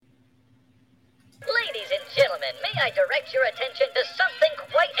and gentlemen, may I direct your attention to something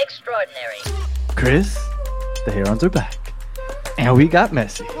quite extraordinary. Chris, the Herons are back. And we got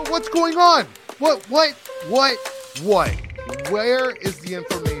Messi. What's going on? What? Where is the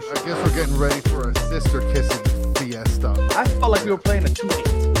information? I guess we're getting ready for a sister kissing fiesta. I felt like we were playing a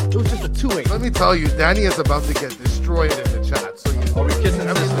 2-8. It was just a 2-8. Let me tell you, Danny is about to get destroyed in the chat. So are we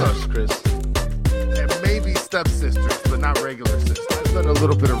kissing sisters, Chris? And maybe stepsisters, but not regular sisters. I've done a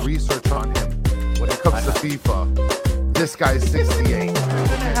little bit of research on him. When it comes to FIFA, this guy's 68. We're going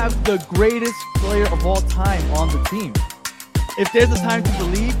to have the greatest player of all time on the team. If there's a time to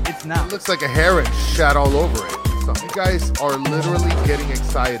believe, it's now. It looks like a heron shat all over it. So you guys are literally getting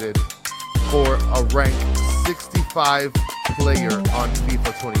excited for a ranked 65 player on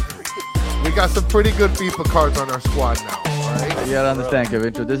FIFA 23. We got some pretty good FIFA cards on our squad now. All right. You gotta understand,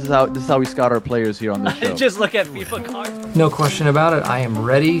 Kevin. This is how we scout our players here on the show. Just look at FIFA cards. No question about it. I am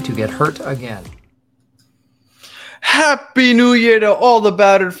ready to get hurt again. Happy New Year to all the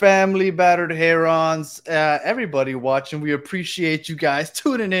battered family, battered Herons, everybody watching. We appreciate you guys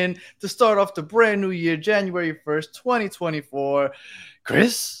tuning in to start off the brand new year, January 1st, 2024.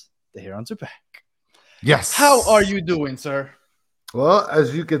 Chris, the Herons are back. Yes. How are you doing, sir? Well,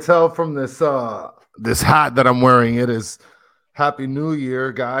 as you can tell from this this hat that I'm wearing, it is Happy New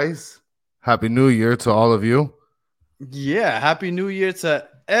Year, guys. Happy New Year to all of you. Yeah, Happy New Year to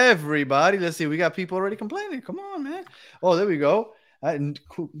everybody. Let's see. We got people already complaining. Come on, man. Oh, there we go.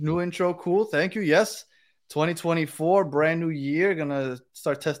 New intro. Cool. Thank you. Yes. 2024, brand new year. Gonna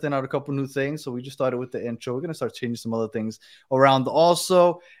start testing out a couple new things. So we just started with the intro. We're gonna start changing some other things around.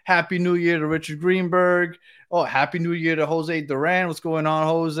 Also, Happy New Year to Richard Greenberg. Oh, Happy New Year to Jose Duran. What's going on,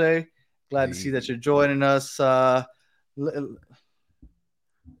 Jose? Glad to see that you're joining us.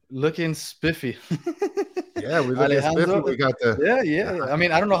 Looking spiffy. Yeah, we look spiffy. We got the yeah. I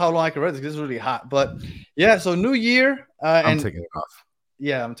mean, I don't know how long I can read this because it's really hot, but yeah. So new year. I'm taking it off.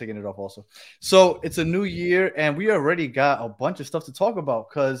 Yeah, I'm taking it off also. So it's a new year, and we already got a bunch of stuff to talk about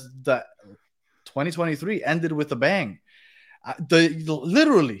because the 2023 ended with a bang.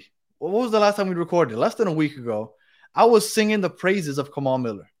 Literally, what was the last time we recorded? Less than a week ago, I was singing the praises of Kamal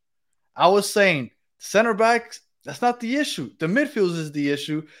Miller. I was saying center backs, that's not the issue. The midfield is the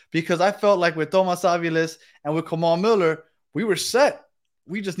issue because I felt like with Thomas Aviles and with Kamal Miller, we were set.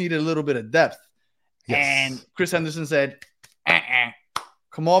 We just needed a little bit of depth. Yes. And Chris Henderson said,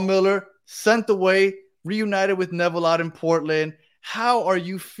 Kamal Miller sent away, reunited with Neville out in Portland. How are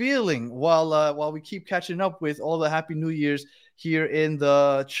you feeling while we keep catching up with all the Happy New Year's here in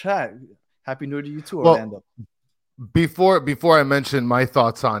the chat? Happy New Year to you too, Orlando. Before I mention my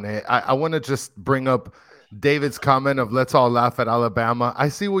thoughts on it, I want to just bring up David's comment of let's all laugh at Alabama. I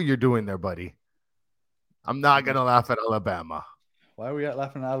see what you're doing there, buddy. I'm not going to laugh at Alabama. Why are we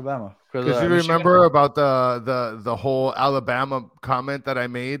laughing at Alabama? Because you remember about the whole Alabama comment that I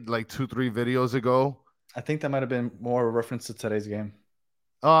made like 2-3 videos ago? I think that might have been more a reference to today's game.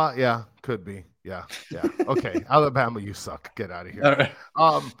 Yeah, could be. Yeah. Okay, Alabama, you suck. Get out of here.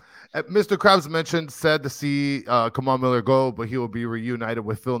 All right. Mr. Krabs said to see Kamal Miller go, but he will be reunited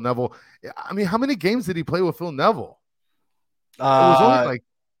with Phil Neville. I mean, how many games did he play with Phil Neville? It was only like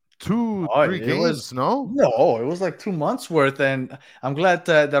 2-3 games, no, it was like 2 months worth. And I'm glad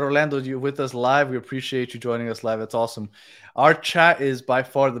that Orlando, you're with us live. We appreciate you joining us live. It's awesome. Our chat is by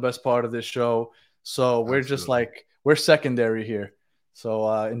far the best part of this show. So we're just like, we're secondary here.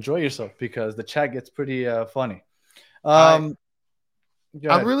 So enjoy yourself because the chat gets pretty funny. I'm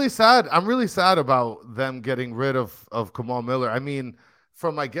really sad. I'm really sad about them getting rid of Kamal Miller. I mean,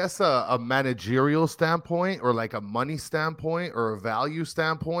 from, I guess, a managerial standpoint or like a money standpoint or a value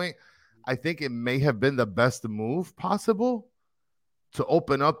standpoint, I think it may have been the best move possible to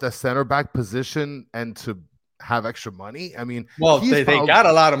open up the center back position and to have extra money. I mean, well, they got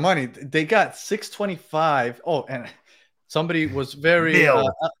a lot of money. They got 625. Oh, and somebody was very,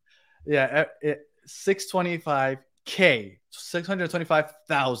 625K,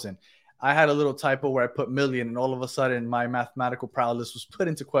 625,000. I had a little typo where I put million, and all of a sudden my mathematical prowess was put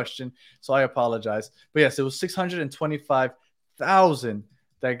into question. So I apologize. But yes, it was 625,000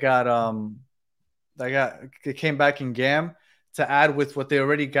 that came back in GAM to add with what they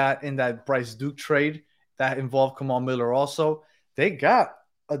already got in that Bryce Duke trade that involved Kamal Miller. Also, they got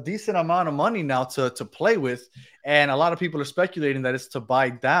a decent amount of money now to play with, and a lot of people are speculating that it's to buy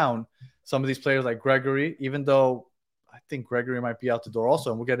down some of these players like Gregory, even though I think Gregory might be out the door also,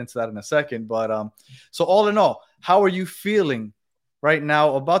 and we'll get into that in a second. But so all in all, how are you feeling right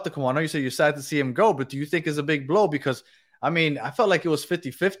now about the Kamal? I know you say you're sad to see him go, but do you think it's a big blow? Because, I mean, I felt like it was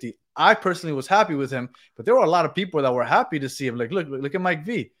 50-50. I personally was happy with him, but there were a lot of people that were happy to see him. Like, look at Mike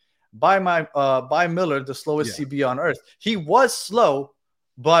V. by Miller, the slowest CB on earth. He was slow,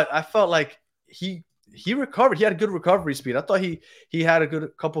 but I felt like he recovered. He had a good recovery speed. I thought he had a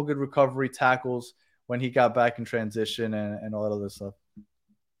couple good recovery tackles when he got back in transition and all that other stuff.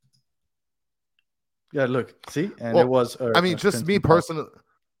 Yeah, look, see, and it was. I mean, just me personally.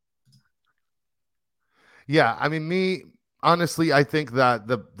 Yeah, I mean, me honestly, I think that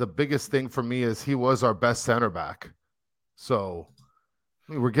the biggest thing for me is he was our best center back. So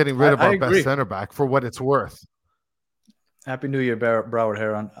I mean, we're getting rid of our best center back for what it's worth. Happy New Year, Broward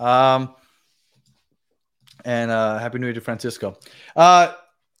Heron. And Happy New Year to Francisco.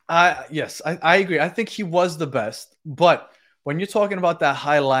 Yes, I agree. I think he was the best. But when you're talking about that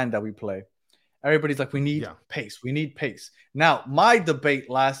high line that we play, everybody's like, we need pace. We need pace. Now, my debate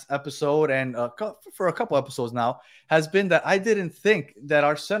last episode and for a couple episodes now has been that I didn't think that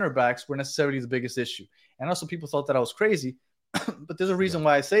our center backs were necessarily the biggest issue. And also people thought that I was crazy. But there's a reason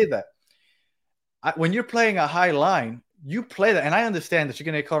why I say that. When you're playing a high line, you play that. And I understand that you're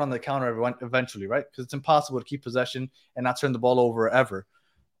going to get caught on the counter eventually, right? Because it's impossible to keep possession and not turn the ball over ever.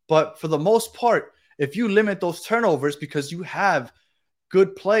 But for the most part, if you limit those turnovers because you have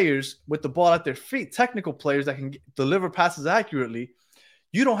good players with the ball at their feet, technical players that can deliver passes accurately,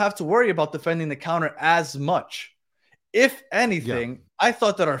 you don't have to worry about defending the counter as much. If anything, I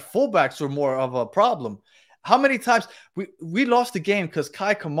thought that our fullbacks were more of a problem. How many times we lost the game because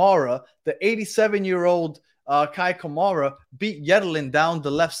Kai Kamara, the 87-year-old Kai Kamara, beat Yedlin down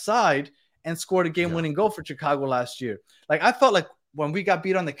the left side and scored a game-winning goal for Chicago last year. Like, I felt like when we got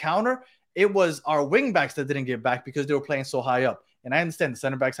beat on the counter, it was our wingbacks that didn't get back because they were playing so high up. And I understand the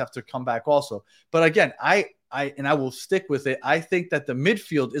center backs have to come back also. But again, I will stick with it. I think that the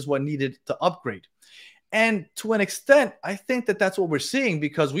midfield is what needed to upgrade. And to an extent, I think that that's what we're seeing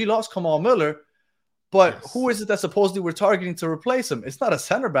because we lost Kamal Miller. But who is it that supposedly we're targeting to replace him? It's not a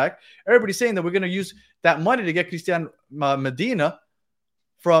center back. Everybody's saying that we're going to use that money to get Christian Medina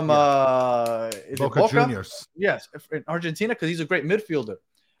from Boca Juniors. Yes, in Argentina, because he's a great midfielder.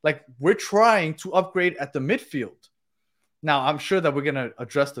 Like, we're trying to upgrade at the midfield. Now, I'm sure that we're going to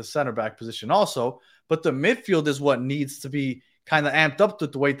address the center back position also, but the midfield is what needs to be kind of amped up to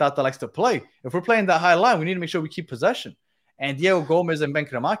the way Tata likes to play. If we're playing that high line, we need to make sure we keep possession. And Diego Gomez and Ben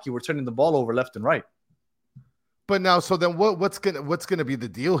Kremaki were turning the ball over left and right. But now, so then what's gonna be the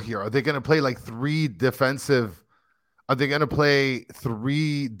deal here? Are they gonna play like three defenders and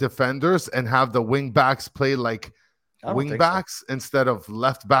have the wing backs play like wing backs instead of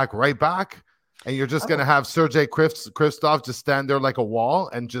left back, right back? And you're just gonna have Sergei Kristov just stand there like a wall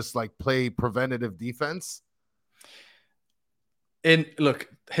and just like play preventative defense? And look,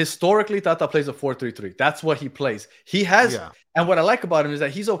 historically, Tata plays a 4-3-3. That's what he plays. He has, and what I like about him is that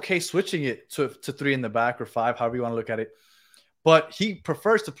he's okay switching it to 3 in the back or 5, however you want to look at it. But he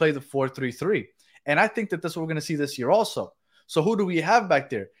prefers to play the 4-3-3. And I think that that's what we're going to see this year also. So who do we have back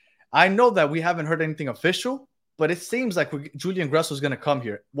there? I know that we haven't heard anything official, but it seems like Julian Gressel is going to come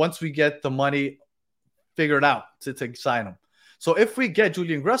here once we get the money figured out to sign him. So if we get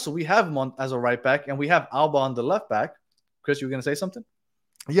Julian Gressel, we have him on as a right back, and we have Alba on the left back. Chris, you were going to say something?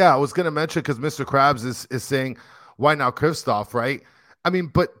 Yeah, I was going to mention because Mr. Krabs is saying, why now Kristov, right? I mean,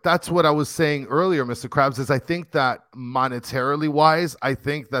 but that's what I was saying earlier, Mr. Krabs, is I think that monetarily wise, I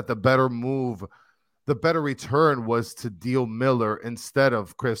think that the better move, the better return was to deal Miller instead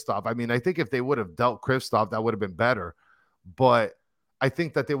of Kristov. I mean, I think if they would have dealt Kristov, that would have been better. But I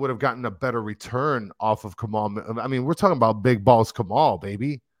think that they would have gotten a better return off of Kamal. I mean, we're talking about big balls Kamal,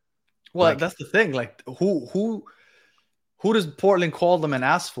 baby. Well, that's the thing. Like, who does Portland call them and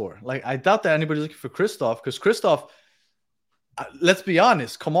ask for? Like, I doubt that anybody's looking for Kristov because Kristov, let's be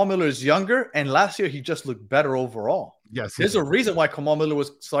honest, Kamal Miller is younger, and last year he just looked better overall. Yes. There's a reason why Kamal Miller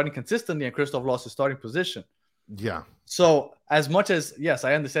was starting consistently and Kristov lost his starting position. Yeah. So, as much as, yes,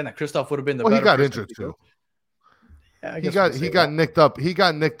 I understand that Kristov would have been the better. Well, he got injured too. Yeah, he got nicked up. He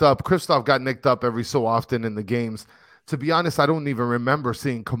got nicked up. Kristov got nicked up every so often in the games. To be honest, I don't even remember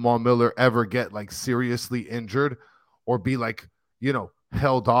seeing Kamal Miller ever get like seriously injured or be like,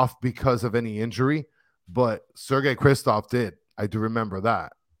 held off because of any injury. But Sergei Kristov did. I do remember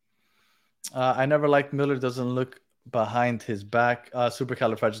that. I never liked Miller doesn't look behind his back.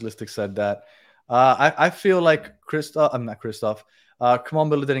 Supercalifragilistic said that. I feel like Kamal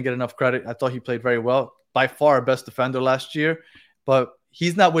Miller didn't get enough credit. I thought he played very well. By far our best defender last year. But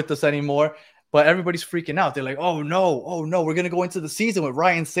he's not with us anymore. But everybody's freaking out. They're like, oh no, we're going to go into the season with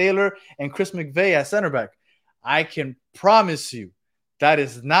Ryan Saylor and Chris McVeigh at center back. I can promise you that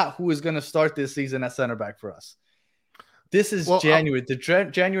is not who is going to start this season at center back for us. This is January. The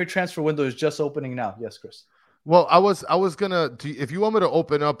January transfer window is just opening now. Yes, Chris. Well, I was gonna. If you want me to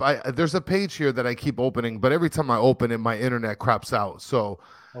open up, there's a page here that I keep opening, but every time I open it, my internet craps out. So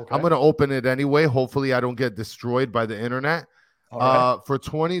I'm Okay. gonna open it anyway. Hopefully, I don't get destroyed by the internet. All right. For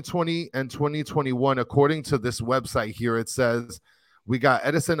 2020 and 2021, according to this website here, it says we got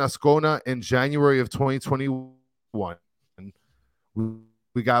Edison Ascona in January of 2021.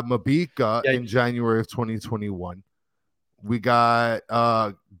 We got Mabika Yeah. in January of 2021. We got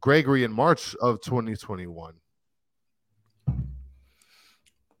Gregory in March of 2021.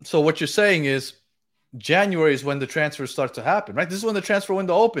 So what you're saying is January is when the transfers start to happen, right? This is when the transfer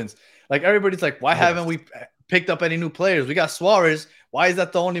window opens. Like everybody's like, why haven't we picked up any new players? We got Suarez. Why is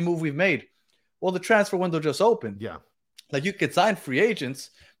that the only move we've made? Well, the transfer window just opened. Yeah. Like you could sign free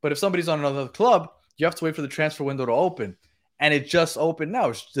agents, but if somebody's on another club, you have to wait for the transfer window to open. And it just opened now.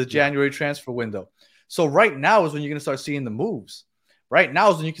 It's the January transfer window. So right now is when you're going to start seeing the moves. Right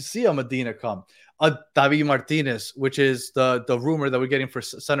now is when you can see a Medina come. A David Martinez, which is the rumor that we're getting for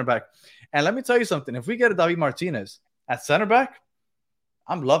center back. And let me tell you something. If we get a David Martinez at center back,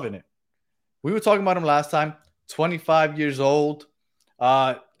 I'm loving it. We were talking about him last time. 25 years old,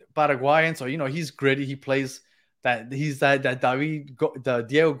 Paraguayan. So, he's gritty. He plays that. He's that David, the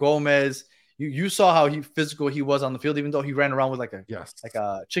Diego Gomez. You saw how physical he was on the field, even though he ran around with like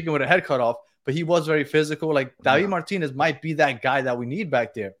a chicken with a head cut off. But he was very physical. Like David Martinez might be that guy that we need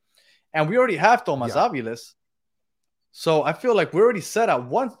back there. And we already have Tomas Aviles. So I feel like we're already set at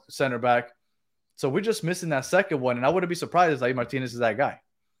one center back. So we're just missing that second one. And I wouldn't be surprised if David Martinez is that guy.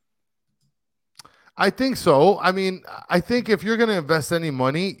 I think so. I mean, I think if you're going to invest any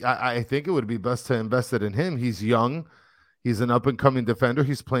money, I think it would be best to invest it in him. He's young. He's an up-and-coming defender.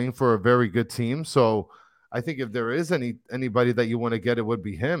 He's playing for a very good team. So I think if there is anybody that you want to get, it would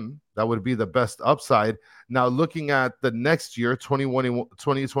be him. That would be the best upside. Now, looking at the next year,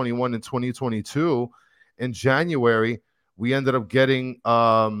 2021 and 2022, in January, we ended up getting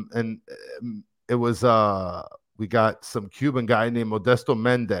and it was we got some Cuban guy named Modesto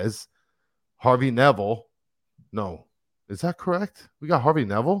Mendez, Harvey Neville. No, is that correct? We got Harvey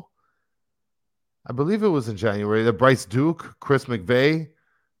Neville. I believe it was in January. The Bryce Duke, Chris McVeigh,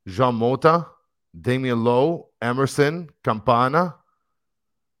 Jean Mota, Damian Lowe, Emerson, Campana.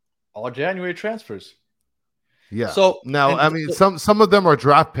 All January transfers. Yeah. So now, I mean, some of them are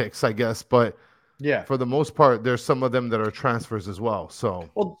draft picks, I guess, but yeah, for the most part, there's some of them that are transfers as well. So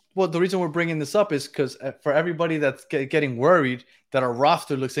well, the reason we're bringing this up is because for everybody that's getting worried that our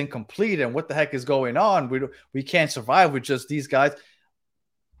roster looks incomplete and what the heck is going on, we can't survive with just these guys.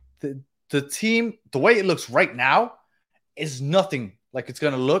 The team, the way it looks right now, is nothing like it's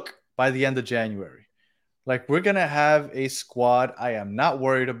going to look by the end of January. Like, we're going to have a squad. I am not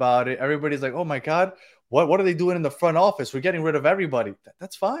worried about it. Everybody's like, oh, my God, what are they doing in the front office? We're getting rid of everybody.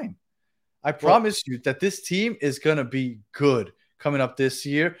 That's fine. I promise you that this team is going to be good coming up this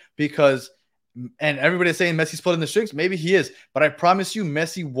year because – and everybody's saying Messi's pulling the strings. Maybe he is. But I promise you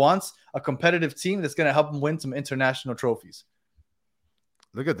Messi wants a competitive team that's going to help him win some international trophies.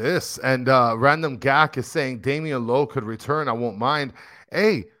 Look at this. And Random Gak is saying Damian Lowe could return. I won't mind.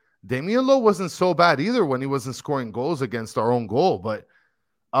 Hey, Damian Lowe wasn't so bad either when he wasn't scoring goals against our own goal. But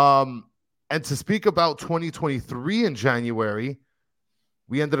and to speak about 2023 in January,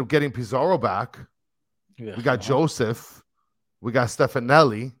 we ended up getting Pizarro back. Yeah. We got Joseph. We got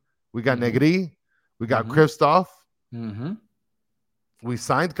Stefanelli. We got Negri. We got Kristoff. We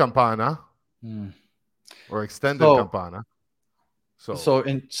signed Campana or extended Campana.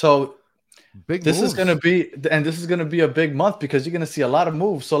 So big this moves. Is going to be, and this is going to be a big month because you're going to see a lot of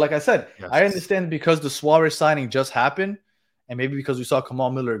moves. So like I said, I understand because the Suarez signing just happened and maybe because we saw Kamal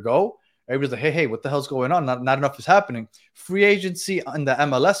Miller go, everybody's like, hey, what the hell's going on? Not enough is happening. Free agency on the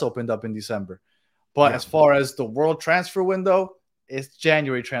MLS opened up in December. But as far as the world transfer window, it's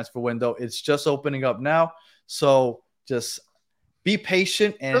January transfer window. It's just opening up now. So just be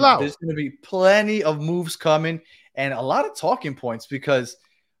patient and there's going to be plenty of moves coming. And a lot of talking points because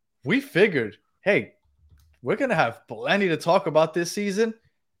we figured, hey, we're going to have plenty to talk about this season.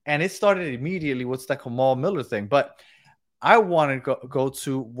 And it started immediately with that Kamal Miller thing. But I want to go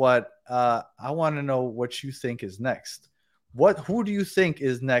to what I want to know what you think is next. Who do you think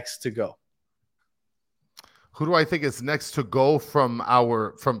is next to go? Who do I think is next to go from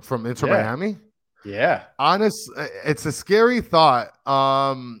Inter Miami? Yeah. It's a scary thought.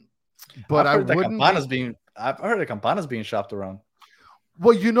 But I wouldn't. I've heard that Campana's being shopped around.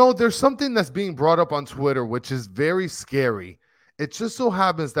 Well, there's something that's being brought up on Twitter, which is very scary. It just so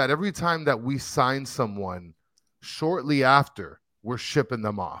happens that every time that we sign someone, shortly after, we're shipping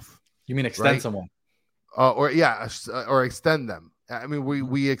them off. You mean extend someone? Or extend them. I mean,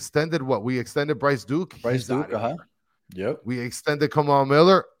 we extended what? We extended Bryce Duke. Bryce Duke, Yep. We extended Kamal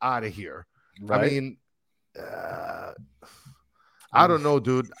Miller, out of here. Right. I mean, I don't know,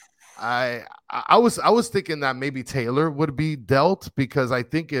 dude. I was thinking that maybe Taylor would be dealt, because I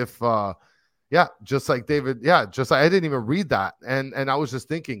think if just like David, I didn't even read that, and I was just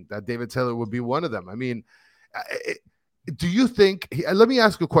thinking that David Taylor would be one of them. I mean, do you think? Let me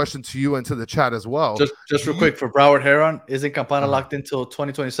ask a question to you and to the chat as well. Just real quick for Broward Heron, isn't Campana locked until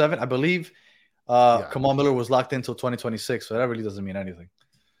 2027? I believe Kamal Miller was locked until 2026, so that really doesn't mean anything.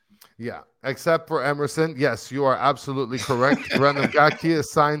 Yeah, except for Emerson. Yes, you are absolutely correct. Brandon Gacke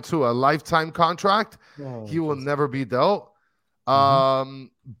is signed to a lifetime contract. He will never be dealt. But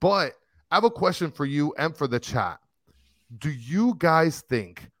I have a question for you and for the chat. Do you guys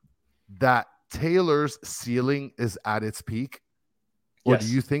think that Taylor's ceiling is at its peak? Or do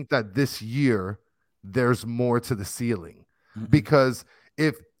you think that this year there's more to the ceiling? Because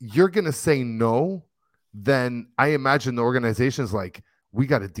if you're going to say no, then I imagine the organization's like, we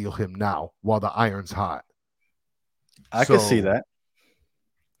got to deal him now while the iron's hot. I could see that.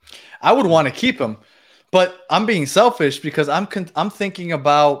 I would want to keep him, but I'm being selfish because I'm thinking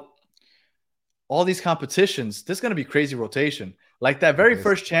about all these competitions. There's going to be crazy rotation. Like that very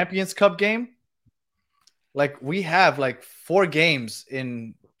first Champions Cup game, like we have like 4 games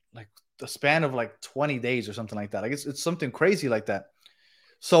in like the span of like 20 days or something like that. Like it's something crazy like that.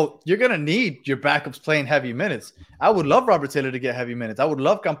 So you're going to need your backups playing heavy minutes. I would love Robert Taylor to get heavy minutes. I would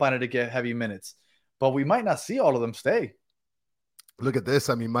love Campana to get heavy minutes, but we might not see all of them stay. Look at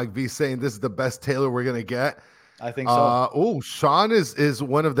this. I mean, Mike V saying this is the best Taylor we're going to get. I think so. Sean is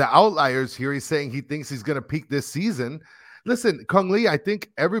one of the outliers here. He's saying he thinks he's going to peak this season. Listen, Kung Lee, I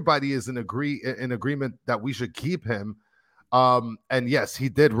think everybody is in agreement that we should keep him. And yes, he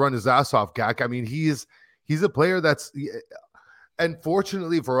did run his ass off, Gak. I mean, he's a player that's... And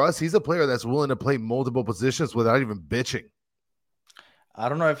fortunately for us, he's a player that's willing to play multiple positions without even bitching. I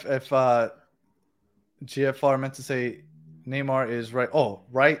don't know if GFR meant to say Neymar is right. Oh,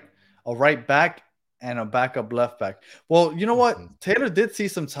 right. A right back and a backup left back. Well, you know what? Taylor did see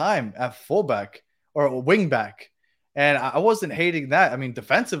some time at fullback or a wing back. And I wasn't hating that. I mean,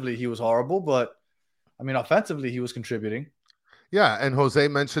 defensively, he was horrible, but I mean, offensively, he was contributing. Yeah. And Jose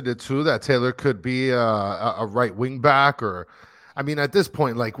mentioned it too, that Taylor could be a right wing back or... I mean, at this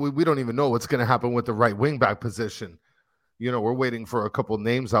point, like we don't even know what's going to happen with the right wing back position. You know, we're waiting for a couple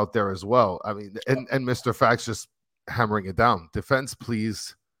names out there as well. I mean, and Mr. Fax just hammering it down. Defense,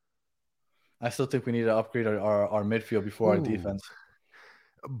 please. I still think we need to upgrade our midfield before our defense.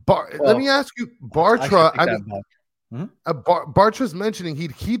 Let me ask you, Bartra. Bartra's mentioning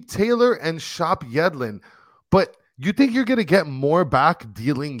he'd keep Taylor and shop Yedlin, but you think you're going to get more back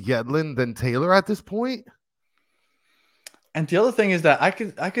dealing Yedlin than Taylor at this point? And the other thing is that I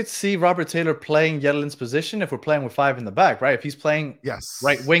could see Robert Taylor playing Yedlin's position if we're playing with 5 in the back, right? If he's playing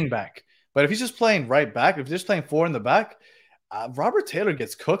right wing back. But if he's just playing right back, if he's just playing 4 in the back, Robert Taylor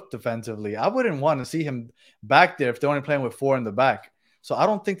gets cooked defensively. I wouldn't want to see him back there if they're only playing with 4 in the back. So I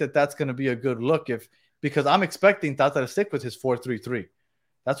don't think that that's going to be a good look because I'm expecting Tata to stick with his 4-3-3.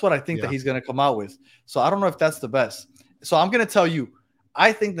 That's what I think that he's going to come out with. So I don't know if that's the best. So I'm going to tell you,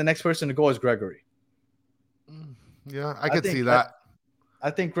 I think the next person to go is Gregory. Yeah, I could see that.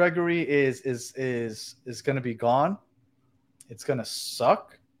 I think Gregory is going to be gone. It's going to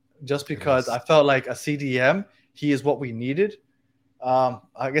suck just because I felt like a CDM, he is what we needed.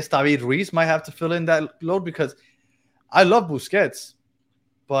 I guess David Ruiz might have to fill in that load because I love Busquets.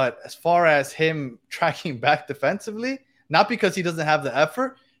 But as far as him tracking back defensively, not because he doesn't have the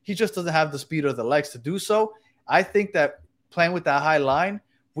effort, he just doesn't have the speed or the legs to do so. I think that playing with that high line,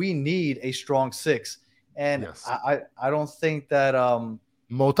 we need a strong 6. And I don't think that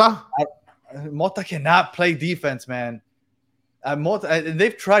Mota cannot play defense, man.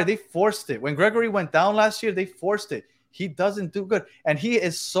 They've tried, they forced it. When Gregory went down last year, they forced it. He doesn't do good, and he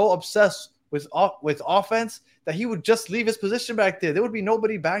is so obsessed with offense that he would just leave his position back there. There would be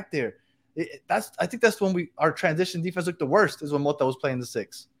nobody back there. I think that's when our transition defense looked the worst, is when Mota was playing the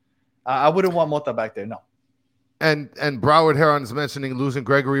 6. I wouldn't want Mota back there, no. And Broward Heron is mentioning losing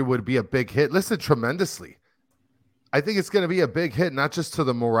Gregory would be a big hit. Listen, tremendously. I think it's going to be a big hit, not just to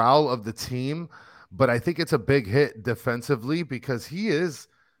the morale of the team, but I think it's a big hit defensively because he is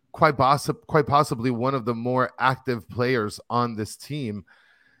quite possibly one of the more active players on this team.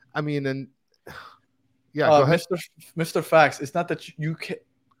 I mean, and go ahead. Mr. Fax, it's not that you can.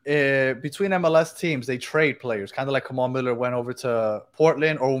 Between MLS teams, they trade players, kind of like Kamal Miller went over to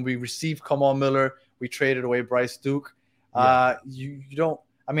Portland, or when we received Kamal Miller, we traded away Bryce Duke. You don't.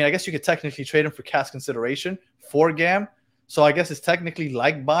 I mean, I guess you could technically trade him for cash consideration for GAM. So I guess it's technically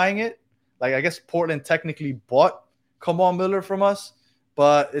like buying it. Like, I guess Portland technically bought Kamal Miller from us,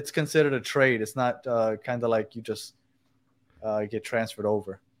 but it's considered a trade. It's not kind of like you just get transferred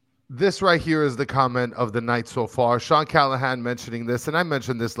over. This right here is the comment of the night so far. Sean Callahan mentioning this, and I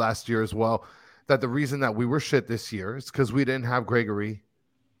mentioned this last year as well, that the reason that we were shit this year is because we didn't have Gregory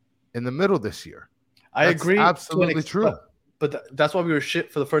in the middle this year. I agree. Absolutely true. But that's why we were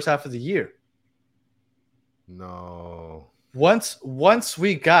shit for the first half of the year. No. Once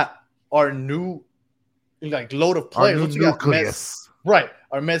we got our new load of players, our new nucleus. Right.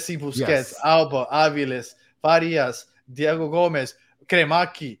 Our Messi, Busquets, Alba, Aviles, Farias, Diego Gomez,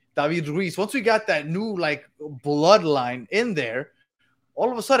 Kremaki, David Ruiz. Once we got that new bloodline in there, all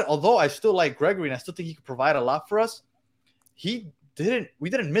of a sudden, although I still like Gregory and I still think he could provide a lot for us, we didn't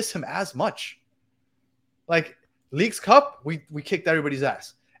miss him as much. Like Leagues Cup, we kicked everybody's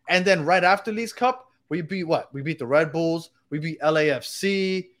ass. And then right after Leagues Cup, we beat what? We beat the Red Bulls, we beat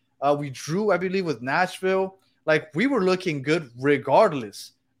LAFC, we drew, I believe, with Nashville. Like, we were looking good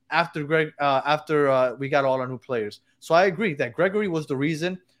regardless after we got all our new players. So I agree that Gregory was the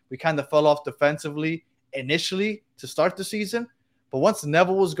reason we kind of fell off defensively initially to start the season. But once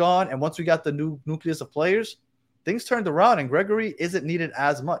Neville was gone and once we got the new nucleus of players, things turned around and Gregory isn't needed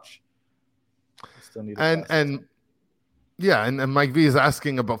as much. Still needed and Mike V is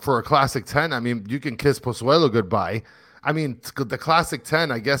asking for a classic 10. I mean, you can kiss Pozuelo goodbye. I mean, the classic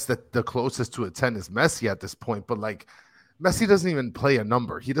 10, I guess that the closest to a 10 is Messi at this point, but Messi doesn't even play a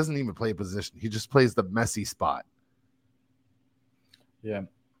number. He doesn't even play a position. He just plays the Messi spot. Yeah.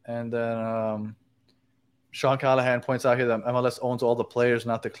 And then Sean Callahan points out here that MLS owns all the players,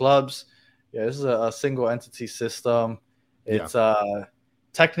 not the clubs. Yeah, this is a single entity system. It's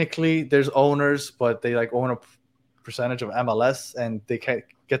technically there's owners, but they own a percentage of MLS and they can't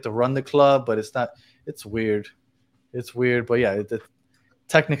get to run the club, but it's not. It's weird. It's weird, but yeah,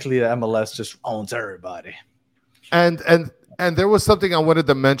 technically the MLS just owns everybody. And there was something I wanted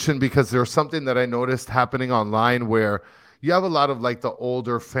to mention because there's something that I noticed happening online where you have a lot of the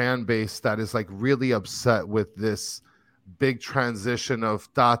older fan base that is really upset with this big transition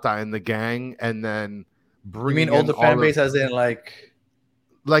of Tata and the gang, and then bringing. You mean older fan base as in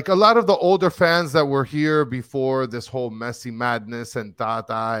a lot of the older fans that were here before this whole Messi madness and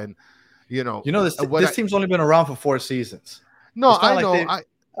Tata and this team's only been around for 4 seasons. No, I know,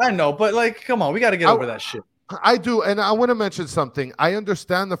 I know, but come on, we got to get over that shit. I do, and I want to mention something. I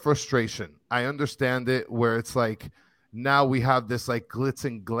understand the frustration. I understand it where it's now we have this glitz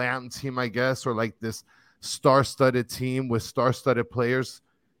and glam team, I guess, or this star-studded team with star-studded players,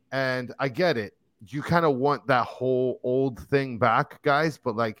 and I get it. You kind of want that whole old thing back, guys,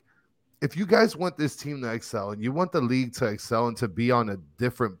 but if you guys want this team to excel and you want the league to excel and to be on a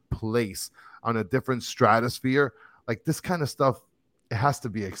different place, on a different stratosphere, this kind of stuff, it has to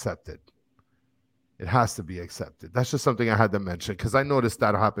be accepted. It has to be accepted. That's just something I had to mention because I noticed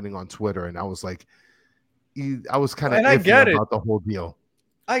that happening on Twitter, and I was kind of iffy about the whole deal.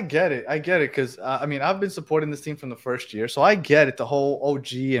 I get it because I've been supporting this team from the first year, so I get it, the whole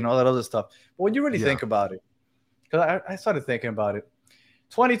OG and all that other stuff. But when you really think about it, because I started thinking about it,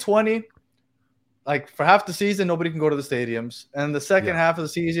 2020, for half the season, nobody can go to the stadiums. And the second half of the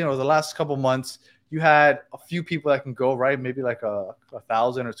season or the last couple months, you had a few people that can go, right? Maybe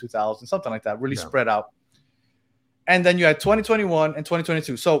 1,000 or 2,000, something like that, really spread out. And then you had 2021 and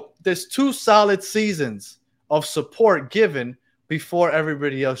 2022. So there's 2 solid seasons of support given before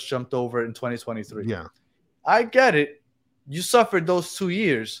everybody else jumped over in 2023. Yeah. I get it. You suffered those 2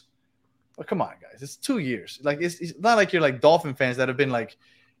 years. But come on, guys. It's 2 years. It's not like you're Dolphin fans that have been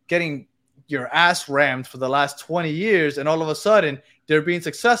getting your ass rammed for the last 20 years, and all of a sudden they're being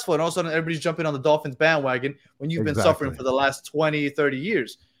successful, and all of a sudden everybody's jumping on the Dolphins bandwagon when you've been suffering for the last 20, 30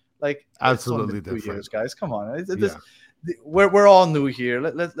 years. Absolutely different. 2 years, guys. Come on. We're all new here.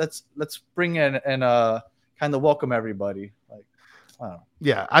 Let's bring in and kind of welcome everybody. I don't know.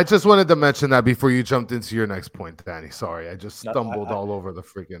 Yeah, I just wanted to mention that before you jumped into your next point, Danny. Sorry, I just stumbled all over the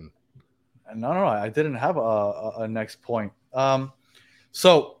freaking. No, I didn't have a next point.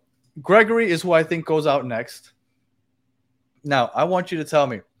 So Gregory is who I think goes out next. Now, I want you to tell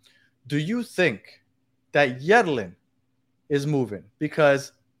me, do you think that Yedlin is moving?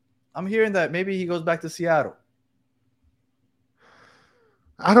 Because I'm hearing that maybe he goes back to Seattle.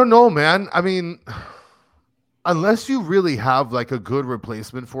 I don't know, man. I mean, unless you really have a good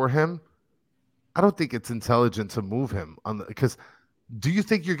replacement for him, I don't think it's intelligent to move him because do you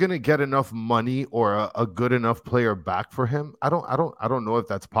think you're going to get enough money or a good enough player back for him? I don't know if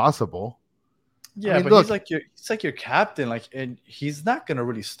that's possible. Yeah, but look, he's your captain, and he's not going to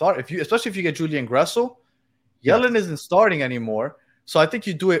really start especially if you get Julian Gressel. Yedlin isn't starting anymore. So I think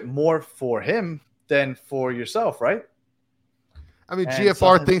you do it more for him than for yourself, right? I mean,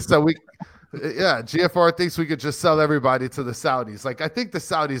 GFR thinks we could just sell everybody to the Saudis. Like, I think the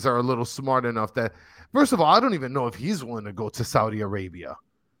Saudis are a little smart enough that, first of all, I don't even know if he's willing to go to Saudi Arabia.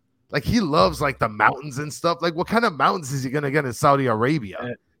 Like, he loves like the mountains and stuff. Like, what kind of mountains is he gonna get in Saudi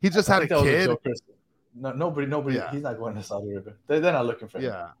Arabia? He just had a kid. No, nobody. Yeah. He's not going to Saudi Arabia. They're not looking for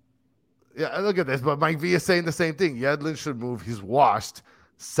him. Yeah. Look at this. But Mike V is saying the same thing. Yedlin should move. He's washed.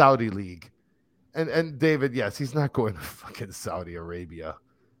 Saudi League. And David, yes, he's not going to fucking Saudi Arabia.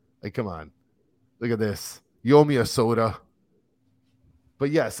 Like, come on. Look at this. You owe me a soda. But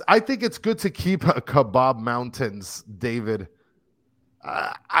yes, I think it's good to keep Kebab Mountains, David.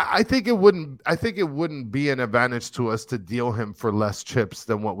 I think it wouldn't be an advantage to us to deal him for less chips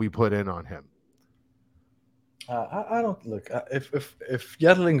than what we put in on him. I don't look if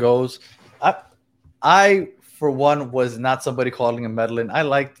Yedlin goes, I for one was not somebody calling him meddling. I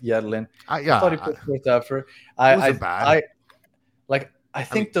liked Yedlin. I thought he put forth effort. I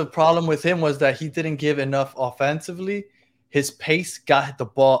think the problem with him was that he didn't give enough offensively. His pace got the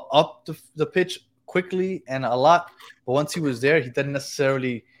ball up the pitch quickly and a lot, but once he was there, he didn't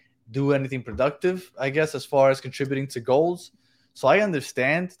necessarily do anything productive, I guess, as far as contributing to goals. So I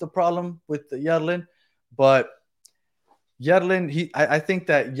understand the problem with Yedlin, but Yedlin, I think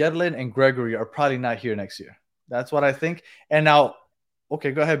that Yedlin and Gregory are probably not here next year. That's what I think. And now,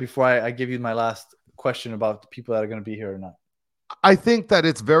 okay, go ahead before I give you my last question about the people that are going to be here or not. I think that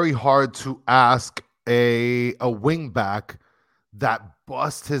it's very hard to ask a wing back that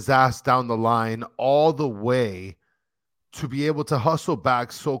bust his ass down the line all the way to be able to hustle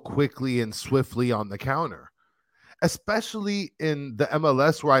back so quickly and swiftly on the counter, especially in the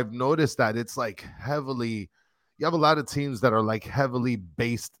MLS where I've noticed that it's like heavily, you have a lot of teams that are like heavily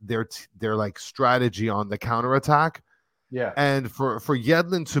based their like strategy on the counterattack. Yeah. And for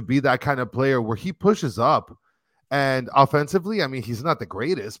Yedlin to be that kind of player where he pushes up and offensively, I mean, he's not the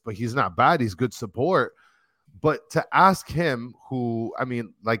greatest, but he's not bad. He's good support. But to ask him, who, I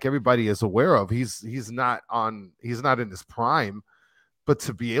mean, like everybody is aware of, he's not in his prime, but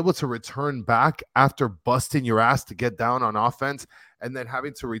to be able to return back after busting your ass to get down on offense and then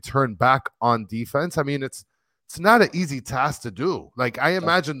having to return back on defense, I mean, it's not an easy task to do. Like, I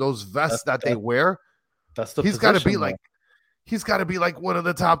imagine those vests that they wear, he's got to be like one of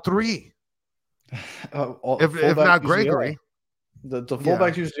the top three. If not Gregory. The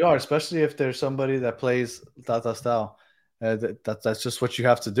fullbacks usually are, especially if there's somebody that plays Tata style. That's just what you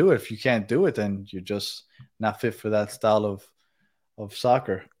have to do. If you can't do it, then you're just not fit for that style of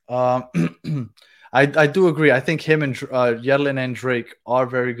soccer. I do agree. I think him and Yedlin and Drake are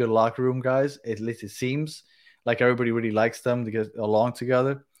very good locker room guys. At least it seems like everybody really likes them to get along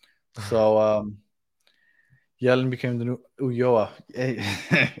together. So Yedlin became the new Ulloa.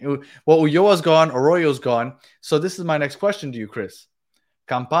 Well, Ulloa's gone. Arroyo's gone. So this is my next question to you, Chris.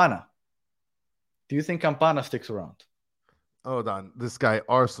 Campana. Do you think Campana sticks around? Hold on. This guy,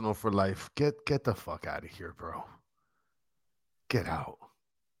 Arsenal for life. Get the fuck out of here, bro. Get out.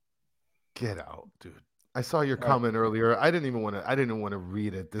 Get out, dude. I saw your comment earlier. I didn't even want to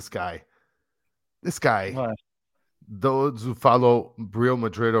read it. This guy. What? Those who follow Real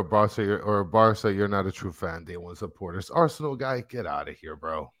Madrid or Barca, you're not a true fan. Day one supporters. Arsenal guy, get out of here,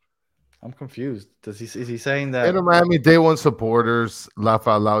 bro. I'm confused. Is he saying that? Inter Miami Day one supporters, laugh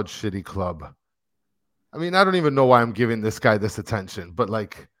out loud, shitty club. I mean, I don't even know why I'm giving this guy this attention, but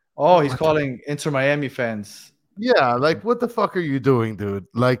like, he's calling Inter Miami fans. Yeah, like, what the fuck are you doing, dude?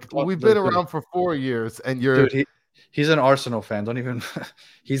 Like, we've been around for 4 years, and you're. Dude, he's an Arsenal fan. Don't even.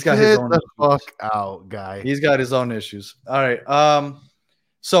 He's got his own. Get the fuck out, guy. He's got his own issues. All right.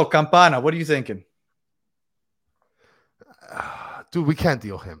 So Campana, what are you thinking? Dude, we can't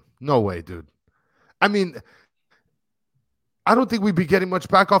deal him. No way, dude. I mean, I don't think we'd be getting much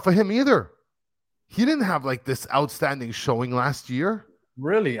back off of him either. He didn't have like this outstanding showing last year.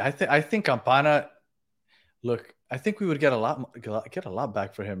 Really, I think Campana. Look, I think we would get a lot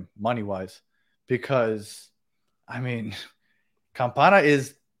back for him money wise, because, I mean, Campana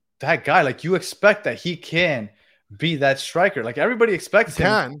is that guy. Like, you expect that he can be that striker. Like, everybody expects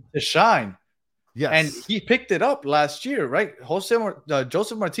him to shine. Yes. And he picked it up last year, right?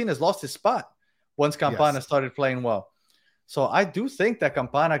 Joseph Martinez lost his spot once Campana started playing well. So I do think that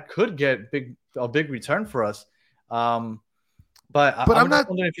Campana could get a big return for us. But I'm not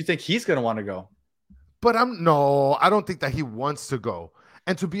wondering if you think he's going to want to go. But I don't think that he wants to go.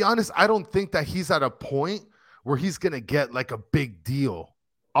 And to be honest, I don't think that he's at a point where he's going to get like a big deal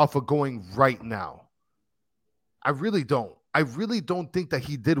off of going right now. I really don't. I really don't think that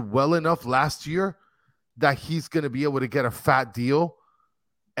he did well enough last year that he's going to be able to get a fat deal.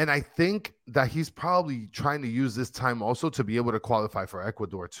 And I think that he's probably trying to use this time also to be able to qualify for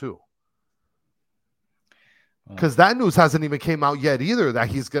Ecuador too. Because that news hasn't even came out yet either, that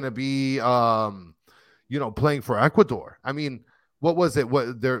he's going to be, playing for Ecuador. I mean, what was it?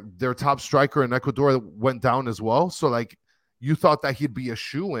 What their top striker in Ecuador went down as well. So like, you thought that he'd be a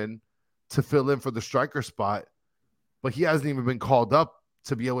shoo-in to fill in for the striker spot, but he hasn't even been called up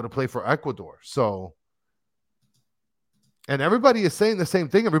to be able to play for Ecuador. So, and everybody is saying the same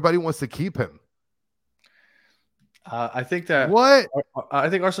thing. Everybody wants to keep him. I think that I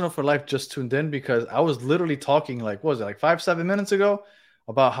think Arsenal for Life just tuned in because I was literally talking like 5-7 minutes ago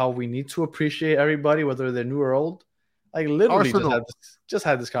about how we need to appreciate everybody, whether they're new or old. Like literally just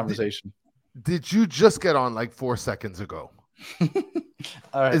had this conversation. Did you just get on like 4 seconds ago?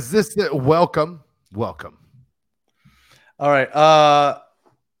 All right. Is this the welcome? Welcome. All right.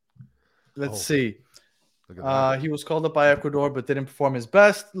 Let's see. He was called up by Ecuador, but didn't perform his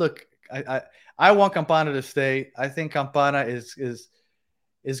best. Look, I want Campana to stay. I think Campana is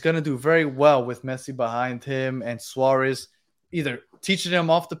going to do very well with Messi behind him and Suarez, either teaching him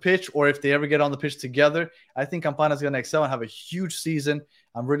off the pitch or if they ever get on the pitch together. I think Campana is going to excel and have a huge season.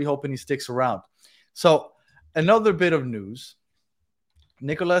 I'm really hoping he sticks around. So another bit of news.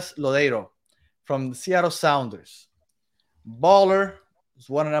 Nicolas Lodeiro from the Seattle Sounders. Baller.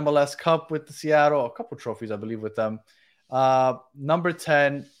 Won an MLS Cup with the Seattle. A couple trophies, I believe, with them. Number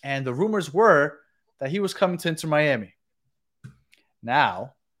 10. And the rumors were that he was coming to Inter Miami.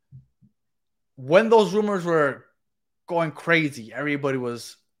 Now, when those rumors were going crazy, everybody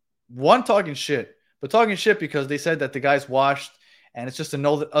was, talking shit. But talking shit because they said that the guy's washed and it's just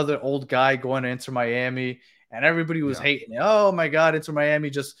another other old guy going to Inter Miami. And everybody was hating. Oh, my God, Inter Miami,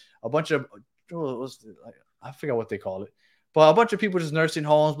 just a bunch of, I forget what they call it. But a bunch of people just nursing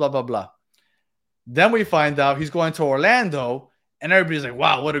homes, blah, blah, blah. Then we find out he's going to Orlando, and everybody's like,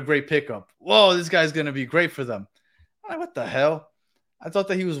 wow, what a great pickup. Whoa, this guy's going to be great for them. I'm like, what the hell? I thought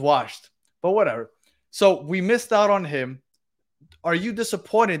that he was washed, but whatever. So we missed out on him. Are you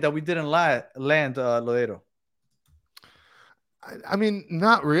disappointed that we didn't land Lodeiro? I mean,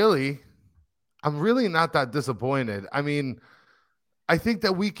 not really. I'm really not that disappointed. I mean, I think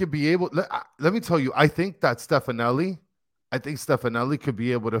that we could be able – let me tell you, I think that Stefanelli could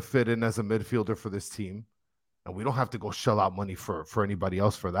be able to fit in as a midfielder for this team. And we don't have to go shell out money for anybody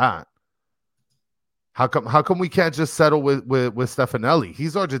else for that. How come we can't just settle with Stefanelli?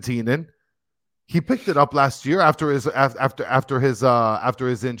 He's Argentinian. He picked it up last year after his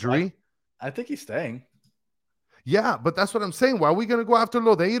injury. I think he's staying. Yeah, but that's what I'm saying. Why are we going to go after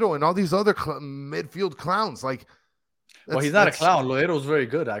Lodeiro and all these other midfield clowns? Like, well, he's not a clown. Lodeiro's very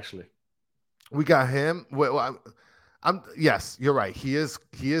good, actually. We got him. Yes, you're right. He is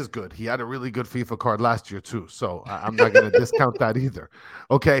good. He had a really good FIFA card last year too. So I'm not going to discount that either.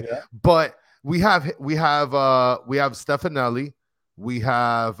 Okay, yeah. But we have Stefanelli. We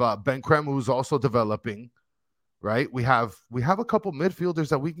have Ben Krem, who's also developing. Right. We have a couple midfielders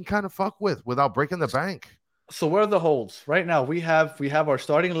that we can kind of fuck with without breaking the bank. So where are the holes right now? We have our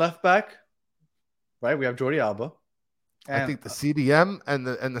starting left back. Right. We have Jordi Alba. I think the CDM and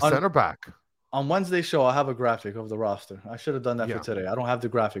the center back. On Wednesday's show, I'll have a graphic of the roster. I should have done that for today. I don't have the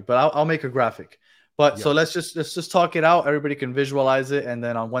graphic, but I'll make a graphic. But so let's just talk it out. Everybody can visualize it, and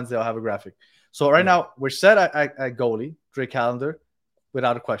then on Wednesday I'll have a graphic. So right now we're set at goalie, Drake Callender,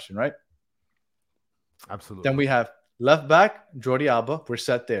 without a question, right? Absolutely. Then we have left back, Jordi Alba. We're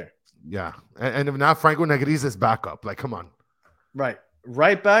set there. Yeah, and if not, Franco Negriz is backup. Like, come on. Right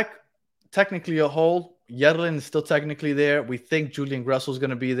back, technically a hole. Yedlin is still technically there. We think Julian Gressel is going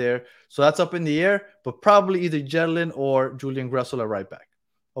to be there. So that's up in the air, but probably either Yedlin or Julian Gressel at right back.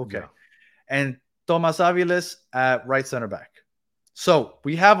 Okay. Yeah. And Tomas Aviles at right center back. So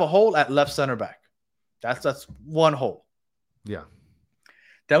we have a hole at left center back. That's one hole. Yeah.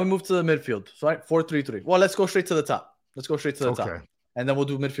 Then we move to the midfield. So 4-3-3. Well, let's go straight to the top. Top. And then we'll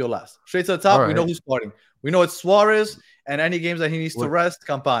do midfield last. Straight to the top. Right. We know who's starting. We know it's Suarez, and any games that he needs to rest,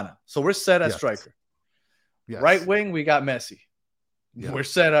 Campana. So we're set at striker. Yes. Right wing, we got Messi. Yeah. We're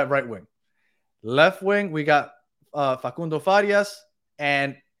set at right wing. Left wing, we got Facundo Farias.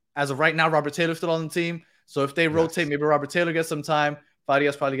 And as of right now, Robert Taylor's still on the team. So if they rotate, maybe Robert Taylor gets some time.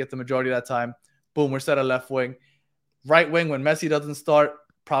 Farias probably get the majority of that time. Boom, we're set at left wing. Right wing, when Messi doesn't start,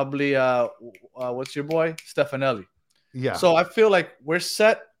 probably, what's your boy? Stefanelli. Yeah. So I feel like we're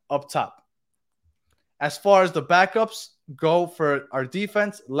set up top. As far as the backups go for our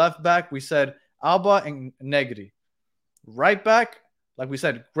defense, left back, we said Alba and Negri. Right back, like we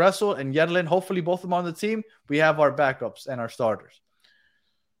said, Gressel and Yedlin. Hopefully both of them on the team. We have our backups and our starters.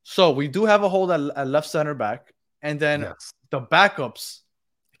 So we do have a hold at left center back. And then the backups,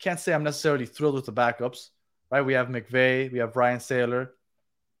 I can't say I'm necessarily thrilled with the backups, right? We have McVay, we have Ryan Saylor.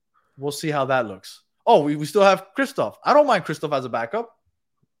 We'll see how that looks. Oh, we still have Christoph. I don't mind Christoph as a backup.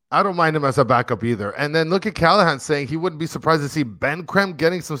 I don't mind him as a backup either. And then look at Callahan saying he wouldn't be surprised to see Ben Krem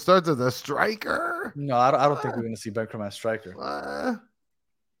getting some starts as a striker. No, I don't think we're going to see Ben Krem as striker.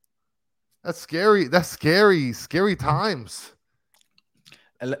 That's scary. That's scary. Scary times.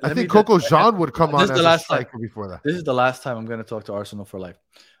 I think Coco Jean would come on as a striker before that. This is the last time I'm going to talk to Arsenal for life.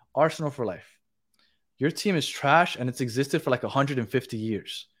 Arsenal for life. Your team is trash and it's existed for like 150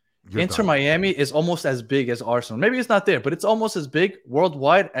 years. Inter Miami is almost as big as Arsenal. Maybe it's not there, but it's almost as big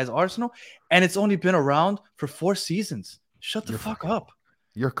worldwide as Arsenal. And it's only been around for 4 seasons. Shut the fuck up.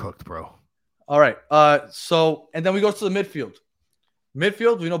 You're cooked, bro. All right. And then we go to the midfield.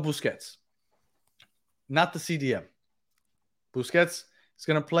 Midfield, we know Busquets. Not the CDM. Busquets is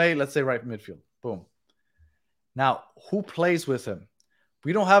going to play, let's say, right midfield. Boom. Now, who plays with him?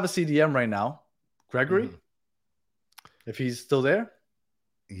 We don't have a CDM right now. Gregory? If he's still there?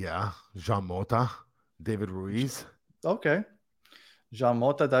 Yeah. Jean Mota, David Ruiz. Okay. Jean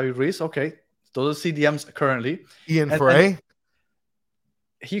Mota, David Ruiz. Okay. Those are CDMs currently. Ian Frey?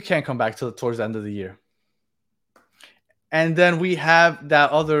 He can't come back towards the end of the year. And then we have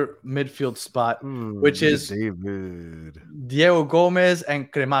that other midfield spot, which is Diego Gomez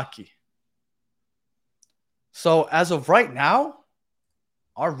and Kremaki. So as of right now,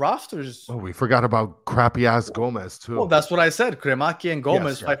 our rosters. Oh, we forgot about crappy ass Gomez too. Well, that's what I said. Kremaki and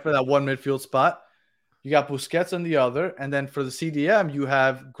Gomez fight for that one midfield spot. You got Busquets on the other, and then for the CDM, you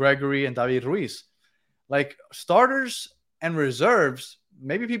have Gregory and David Ruiz. Like starters and reserves,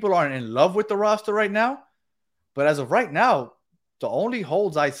 maybe people aren't in love with the roster right now, but as of right now, the only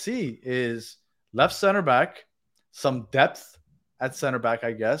holds I see is left center back, some depth at center back,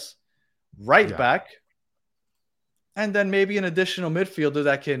 I guess, right back. And then maybe an additional midfielder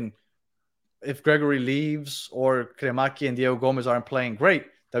that can, if Gregory leaves or Kremaki and Diego Gomez aren't playing great,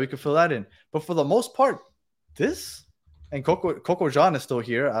 that we could fill that in. But for the most part, and Coco Jean is still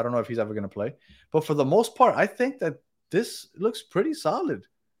here. I don't know if he's ever going to play. But for the most part, I think that this looks pretty solid.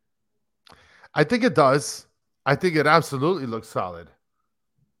 I think it does. I think it absolutely looks solid.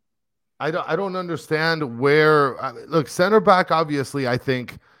 I don't understand where. Look, center back, obviously, I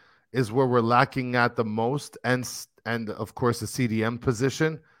think is where we're lacking at the most. And of course, the CDM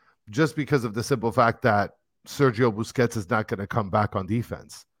position, just because of the simple fact that Sergio Busquets is not going to come back on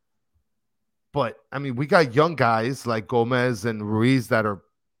defense. But, I mean, we got young guys like Gomez and Ruiz that are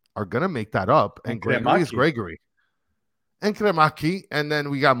going to make that up. And Gregory is Gregory. And Kremaki. And then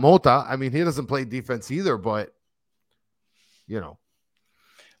we got Mota. I mean, he doesn't play defense either, but, you know.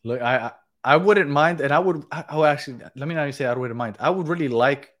 Look, I wouldn't mind, and I would – actually, let me not even say I wouldn't mind. I would really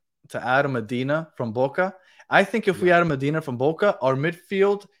like to add a Medina from Boca. I think if we add a Medina from Boca, our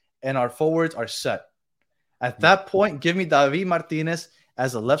midfield and our forwards are set. At that point, give me David Martinez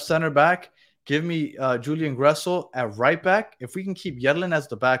as a left center back. Give me Julian Gressel at right back. If we can keep Yedlin as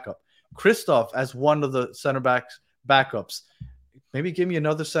the backup, Christoph as one of the center backups. Maybe give me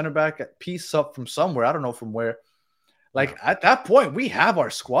another center back piece up from somewhere. I don't know from where. At that point, we have our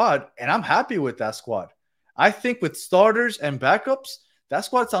squad, and I'm happy with that squad. I think with starters and backups, that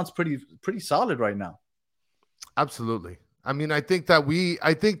squad sounds pretty solid right now. Absolutely. I mean, I think we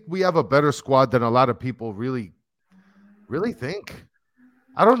have a better squad than a lot of people really think.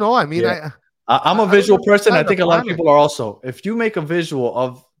 I don't know. I mean, I'm a visual person. I think a lot of people are also. If you make a visual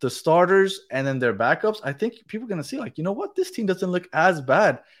of the starters and then their backups, I think people are going to see, like, you know what? This team doesn't look as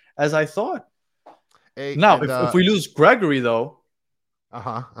bad as I thought. If we lose Gregory, though.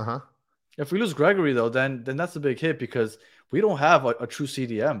 If we lose Gregory, though, then that's a big hit because we don't have a true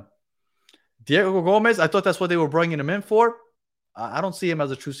CDM. Diego Gomez, I thought that's what they were bringing him in for. I don't see him as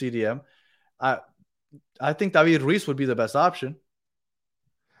a true CDM. I think David Ruiz would be the best option.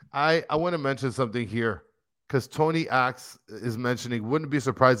 I want to mention something here because Tony Axe is mentioning, wouldn't be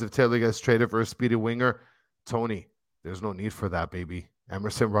surprised if Taylor gets traded for a speedy winger. Tony, there's no need for that, baby.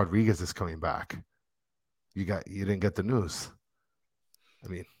 Emerson Rodriguez is coming back. You didn't get the news. I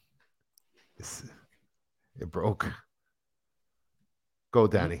mean, it broke. Go,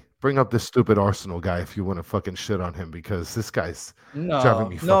 Danny. Bring up this stupid Arsenal guy if you want to fucking shit on him because this guy's driving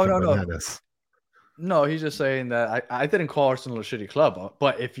me fucking bananas. No, he's just saying that I didn't call Arsenal a shitty club,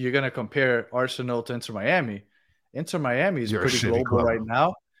 but if you're going to compare Arsenal to Inter Miami is pretty global club right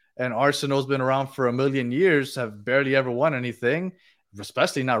now, and Arsenal's been around for a million years, have barely ever won anything,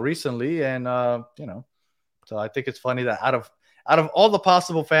 especially not recently, and so I think it's funny that out of all the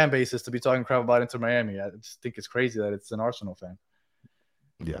possible fan bases to be talking crap about Inter Miami, I just think it's crazy that it's an Arsenal fan.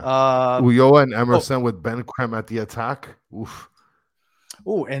 Yeah. Ulloa and Emerson with Ben Krem at the attack. Oof.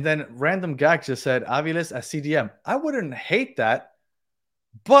 Oh, and then Random Gag just said Aviles as CDM. I wouldn't hate that,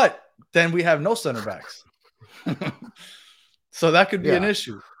 but then we have no center backs. So that could be an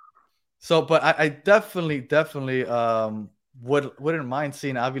issue. So, but I definitely wouldn't mind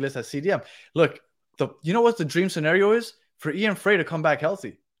seeing Aviles as CDM. Look, you know what the dream scenario is? For Ian Frey to come back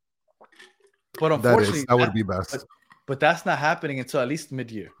healthy. But unfortunately, that would be best. But that's not happening until at least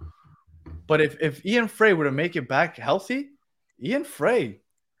mid-year. But if Ian Frey were to make it back healthy, Ian Frey,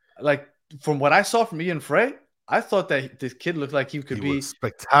 like from what I saw from Ian Frey, I thought that this kid looked like he could be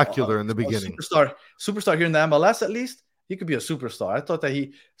spectacular in the beginning. Superstar here in the MLS at least. He could be a superstar. I thought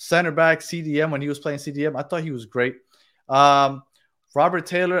that center back, CDM, when he was playing CDM, I thought he was great. Robert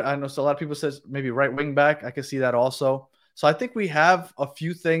Taylor, I know a lot of people says maybe right wing back. I can see that also. So I think we have a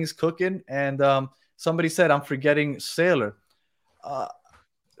few things cooking. And somebody said I'm forgetting Sailor.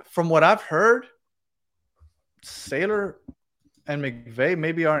 From what I've heard, Sailor and McVay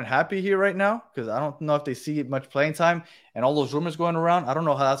maybe aren't happy here right now because I don't know if they see much playing time and all those rumors going around. I don't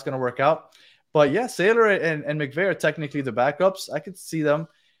know how that's going to work out. But yeah, Sailor and McVay are technically the backups. I could see them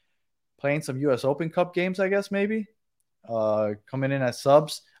playing some U.S. Open Cup games, I guess, maybe. Coming in as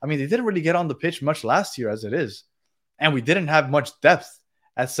subs. I mean, they didn't really get on the pitch much last year as it is. And we didn't have much depth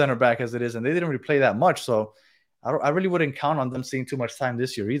at center back as it is. And they didn't really play that much. So I really wouldn't count on them seeing too much time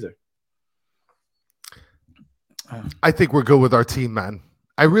this year either. I think we're good with our team, man.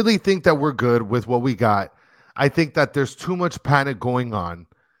 I really think that we're good with what we got. I think that there's too much panic going on.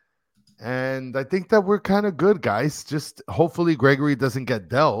 And I think that we're kind of good, guys. Just hopefully Gregory doesn't get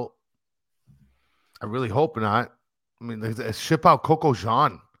dealt. I really hope not. I mean, ship out Coco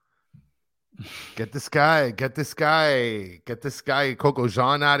Jean. Get this guy, Coco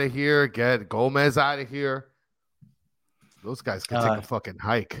Jean out of here. Get Gomez out of here. Those guys can take a fucking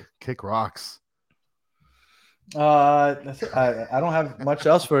hike, kick rocks. That's it. I don't have much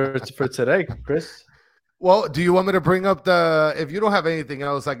else for today, Chris. Well, do you want me to bring up if you don't have anything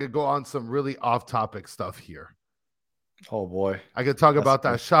else, I could go on some really off-topic stuff here. Oh boy. I could talk about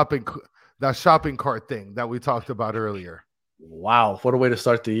that shopping cart thing that we talked about earlier. Wow, what a way to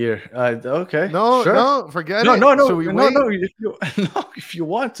start the year. Okay. No, forget it. No. If you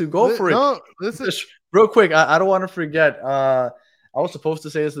want to, go for it. No, just real quick, I don't want to forget. I was supposed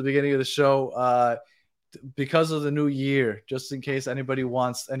to say this at the beginning of the show. Because of the new year, just in case anybody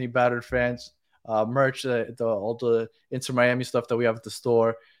wants any battered fans merch, all the Inter Miami stuff that we have at the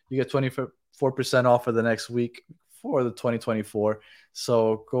store, you get 24% off for the next week for the 2024.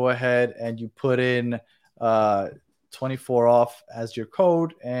 So go ahead and you put in 24 off as your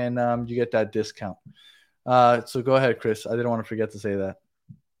code, and you get that discount. So go ahead, Chris. I didn't want to forget to say that.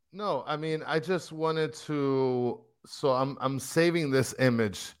 No, I mean, I just wanted to. So I'm saving this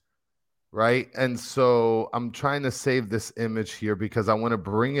image. Right. And so I'm trying to save this image here because I want to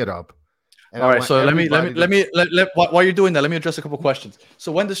bring it up. And all right. So let me while you're doing that, let me address a couple questions. So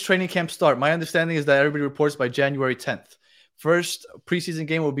when does training camp start? My understanding is that everybody reports by January 10th. First preseason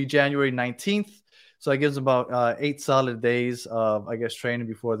game will be January 19th. So that gives them about 8 solid days of, I guess, training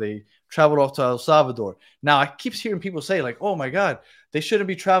before they travel off to El Salvador. Now, I keep hearing people say, like, oh, my God, they shouldn't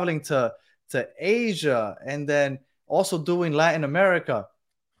be traveling to Asia and then also doing Latin America.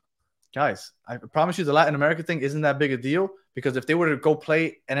 Guys, I promise you the Latin America thing isn't that big a deal because if they were to go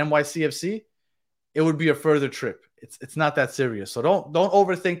play an NYCFC, it would be a further trip. It's not that serious. So don't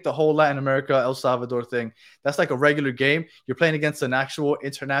overthink the whole Latin America, El Salvador thing. That's like a regular game. You're playing against an actual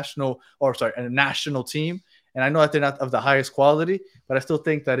a national team. And I know that they're not of the highest quality, but I still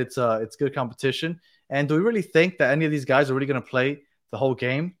think that it's good competition. And do we really think that any of these guys are really going to play the whole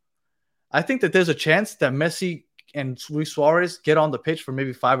game? I think that there's a chance that Messi and Luis Suarez get on the pitch for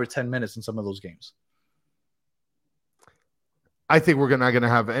maybe 5 or 10 minutes in some of those games. I think we're not going to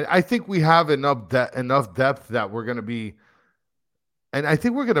have. I think we have enough depth that we're going to be. And I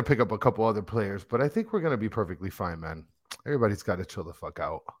think we're going to pick up a couple other players, but I think we're going to be perfectly fine, man. Everybody's got to chill the fuck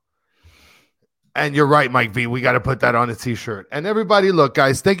out. And you're right, Mike V. We got to put that on a t-shirt. And everybody, look,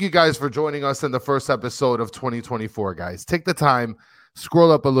 guys, thank you guys for joining us in the first episode of 2024, guys. Take the time,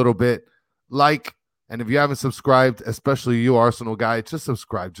 scroll up a little bit, like. And if you haven't subscribed, especially you Arsenal guy, just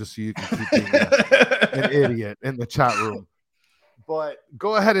subscribe just so you can keep being an idiot in the chat room. But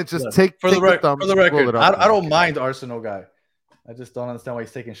go ahead and just take the thumbs. For the record, I don't mind Arsenal guy. I just don't understand why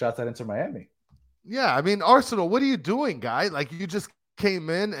he's taking shots at Inter Miami. Yeah, I mean, Arsenal, what are you doing, guy? Like, you just came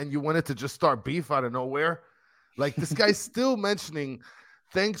in and you wanted to just start beef out of nowhere. Like, this guy's still mentioning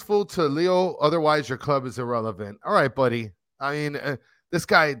thankful to Leo, otherwise your club is irrelevant. All right, buddy. I mean, this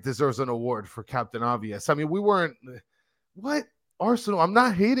guy deserves an award for Captain Obvious. I mean, we weren't – what? Arsenal, I'm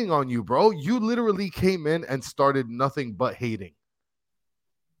not hating on you, bro. You literally came in and started nothing but hating.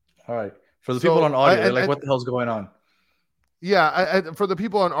 All right. For the people on audio, they're like, what the hell's going on? Yeah, for the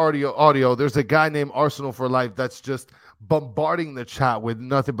people on audio, there's a guy named Arsenal for Life that's just bombarding the chat with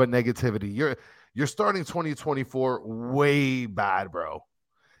nothing but negativity. You're starting 2024 way bad, bro.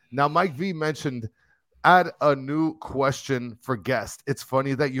 Now, Mike V mentioned add a new question for guest. It's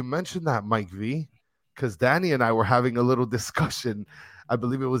funny that you mentioned that, Mike V, because Danny and I were having a little discussion. I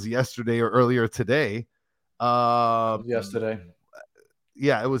believe it was yesterday or earlier today. Yesterday.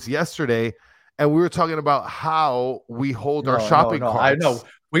 Yeah, it was yesterday. And we were talking about how we hold our shopping carts. I know.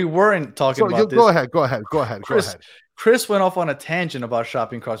 We weren't talking about this. Go ahead. Chris went off on a tangent about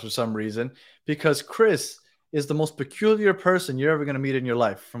shopping carts for some reason, because Chris is the most peculiar person you're ever going to meet in your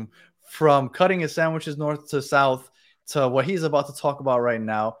life. From cutting his sandwiches north to south to what he's about to talk about right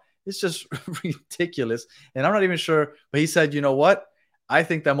now. It's just ridiculous. And I'm not even sure. But he said, you know what? I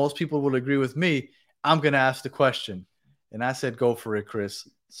think that most people will agree with me. I'm going to ask the question. And I said, go for it, Chris.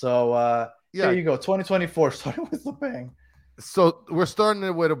 So, There you go. 2024, starting with a bang. So we're starting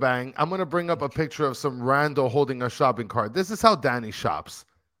it with a bang. I'm going to bring up a picture of some rando holding a shopping cart. This is how Danny shops.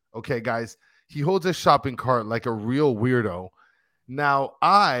 Okay, guys. He holds a shopping cart like a real weirdo. Now,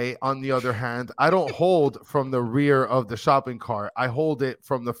 I, on the other hand, I don't hold from the rear of the shopping cart. I hold it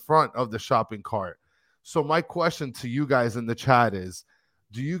from the front of the shopping cart. So my question to you guys in the chat is,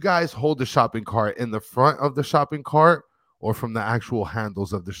 do you guys hold the shopping cart in the front of the shopping cart or from the actual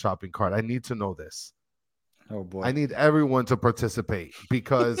handles of the shopping cart? I need to know this. Oh, boy. I need everyone to participate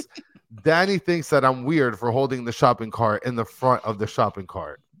because Danny thinks that I'm weird for holding the shopping cart in the front of the shopping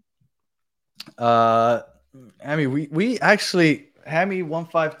cart. I mean, we actually,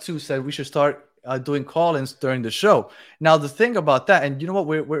 Hammy152 said we should start doing call-ins during the show. Now, the thing about that, and you know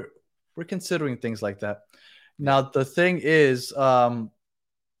what, we're considering things like that. Now, the thing is,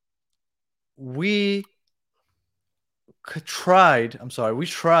 we tried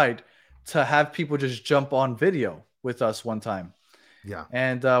to have people just jump on video with us one time. Yeah.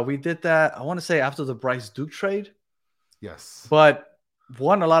 And we did that, I want to say, after the Bryce Duke trade. Yes. But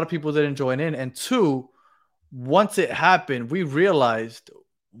one, a lot of people didn't join in. And two, once it happened, we realized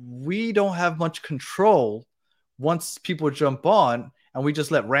we don't have much control once people jump on, and we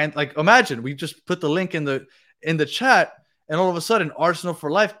just let imagine we just put the link in the chat, and all of a sudden Arsenal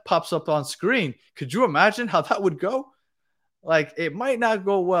for Life pops up on screen. Could you imagine how that would go? Like, it might not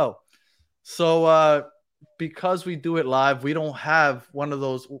go well. So because we do it live, we don't have one of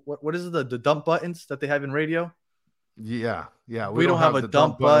those, what is it, the dump buttons that they have in radio? Yeah. We don't have a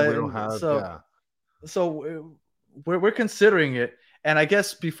dump button. We don't have, So we're considering it. And I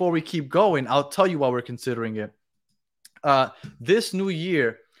guess before we keep going, I'll tell you why we're considering it. This new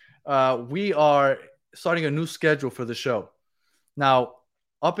year, we are starting a new schedule for the show. Now,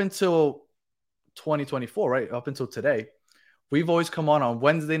 up until 2024, right? Up until today, we've always come on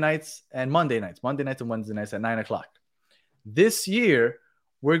Wednesday nights and Monday nights at 9:00. This year,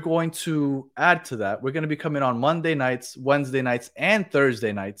 we're going to add to that. We're going to be coming on Monday nights, Wednesday nights, and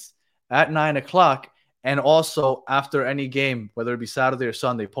Thursday nights at 9:00, and also after any game, whether it be Saturday or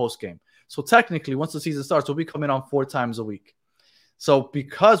Sunday post game. So technically, once the season starts, we'll be coming on 4 times a week. So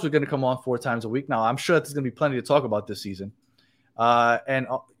because we're going to come on 4 times a week, now I'm sure there's going to be plenty to talk about this season. And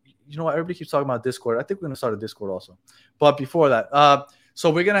you know what? Everybody keeps talking about Discord. I think we're going to start a Discord also. But before that, so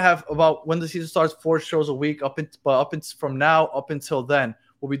we're going to have about, when the season starts, 4 shows a week. From now up until then,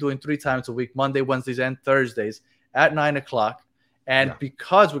 we'll be doing 3 times a week, Monday, Wednesdays, and Thursdays at 9:00. And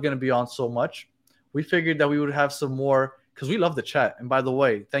because we're going to be on so much, we figured that we would have some more, because we love the chat. And by the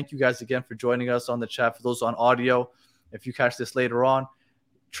way, thank you guys again for joining us on the chat. For those on audio, if you catch this later on,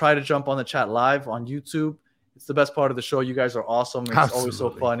 try to jump on the chat live on YouTube. It's the best part of the show. You guys are awesome. It's always so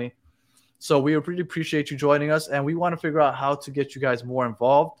funny. So we really appreciate you joining us, and we want to figure out how to get you guys more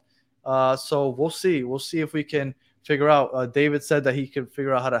involved. So we'll see. We'll see if we can figure out. David said that he can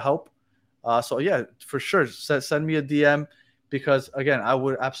figure out how to help. So yeah, for sure. Send me a DM, because again, I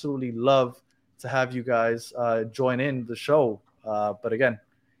would absolutely love to have you guys join in the show. But again,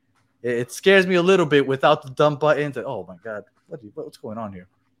 it scares me a little bit without the dump buttons. Oh my God, what's going on here?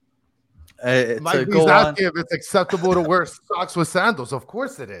 Mike B's asking if it's acceptable to wear socks with sandals. Of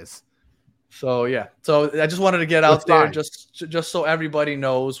course it is. So yeah, so I just wanted to get out there, just so everybody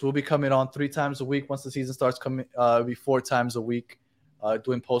knows, we'll be coming on 3 times a week once the season starts. Coming, be 4 times a week,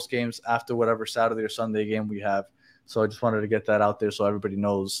 doing post games after whatever Saturday or Sunday game we have. So I just wanted to get that out there so everybody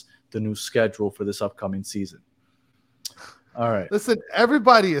knows the new schedule for this upcoming season. All right. Listen,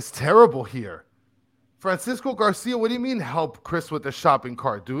 everybody is terrible here. Francisco Garcia, what do you mean help Chris with the shopping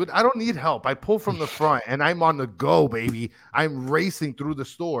cart, dude? I don't need help. I pull from the front and I'm on the go, baby. I'm racing through the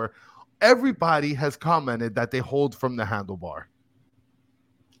store. Everybody has commented that they hold from the handlebar.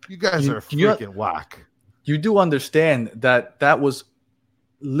 You guys are freaking whack. You do understand that was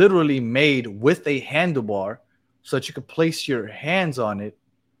literally made with a handlebar so that you could place your hands on it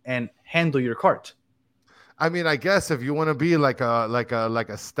and handle your cart. I mean, I guess if you want to be like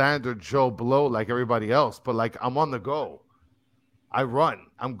a standard Joe Blow like everybody else, but like I'm on the go. I run.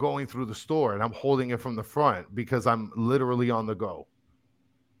 I'm going through the store and I'm holding it from the front because I'm literally on the go.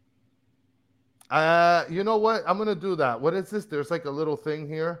 You know what? I'm gonna do that. What is this? There's like a little thing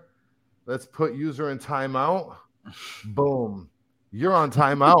here. Let's put user in timeout. Boom. You're on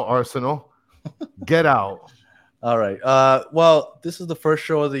timeout, Arsenal. Get out. All right. Well, this is the first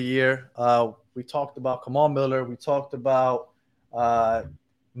show of the year. We talked about Kamal Miller. We talked about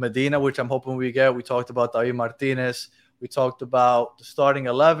Medina, which I'm hoping we get. We talked about David Martinez. We talked about the starting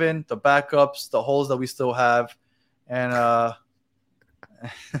 11, the backups, the holes that we still have. And,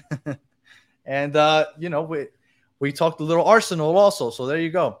 we talked a little Arsenal also. So there you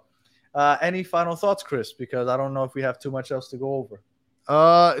go. Any final thoughts, Chris? Because I don't know if we have too much else to go over.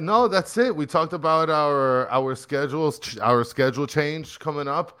 No, that's it. We talked about our schedule change coming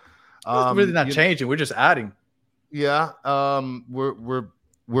up. It's really not changing. We're just adding. Yeah.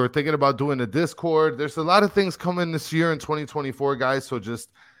 We're thinking about doing a Discord. There's a lot of things coming this year in 2024, guys. So just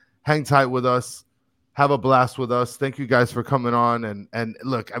hang tight with us. Have a blast with us. Thank you guys for coming on. And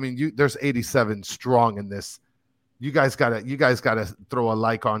look, I mean, there's 87 strong in this. You guys gotta throw a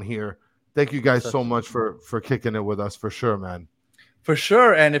like on here. Thank you guys so much for kicking it with us for sure, man. For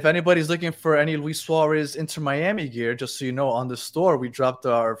sure. And if anybody's looking for any Luis Suarez Inter Miami gear, just so you know, on the store, we dropped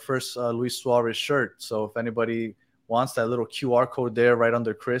our first Luis Suarez shirt. So if anybody wants that little QR code there right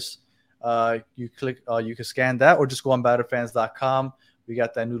under Chris, you can scan that or just go on batterfans.com. We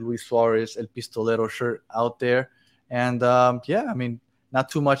got that new Luis Suarez El Pistolero shirt out there. And I mean, not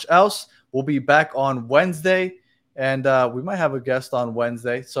too much else. We'll be back on Wednesday, and we might have a guest on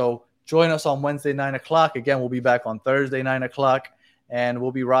Wednesday. So join us on Wednesday, 9 o'clock. Again, we'll be back on Thursday, 9 o'clock. And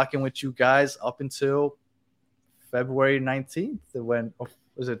we'll be rocking with you guys up until February 19th. February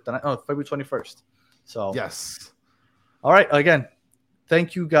 21st. So yes. All right. Again,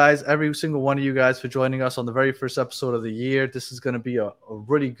 thank you guys, every single one of you guys, for joining us on the very first episode of the year. This is going to be a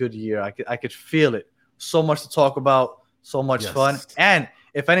really good year. I could feel it. So much to talk about. So much fun. And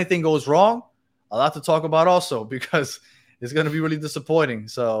if anything goes wrong, a lot to talk about also, because it's going to be really disappointing.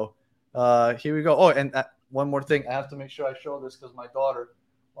 So here we go. Oh, and one more thing. I have to make sure I show this because my daughter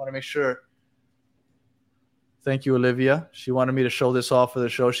want to make sure. Thank you, Olivia. She wanted me to show this off for the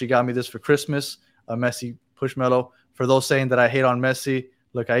show. She got me this for Christmas, a Messi Pushmellow. For those saying that I hate on Messi,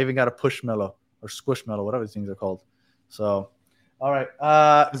 look, I even got a Pushmellow or Squishmellow, whatever these things are called. So, all right.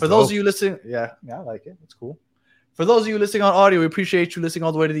 For those of you listening, yeah, I like it. It's cool. For those of you listening on audio, we appreciate you listening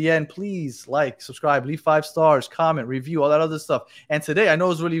all the way to the end. Please like, subscribe, leave 5 stars, comment, review, all that other stuff. And today, I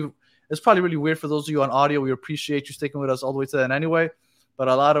know it's probably really weird for those of you on audio. We appreciate you sticking with us all the way to the end anyway. But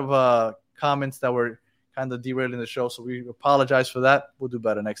a lot of comments that were kind of derailing the show, so we apologize for that. We'll do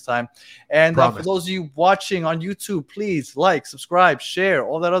better next time. And for those of you watching on YouTube, please like, subscribe, share,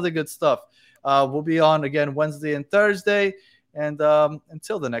 all that other good stuff. We'll be on again Wednesday and Thursday. And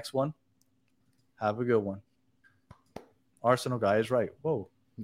until the next one, have a good one. Arsenal guy is right. Whoa.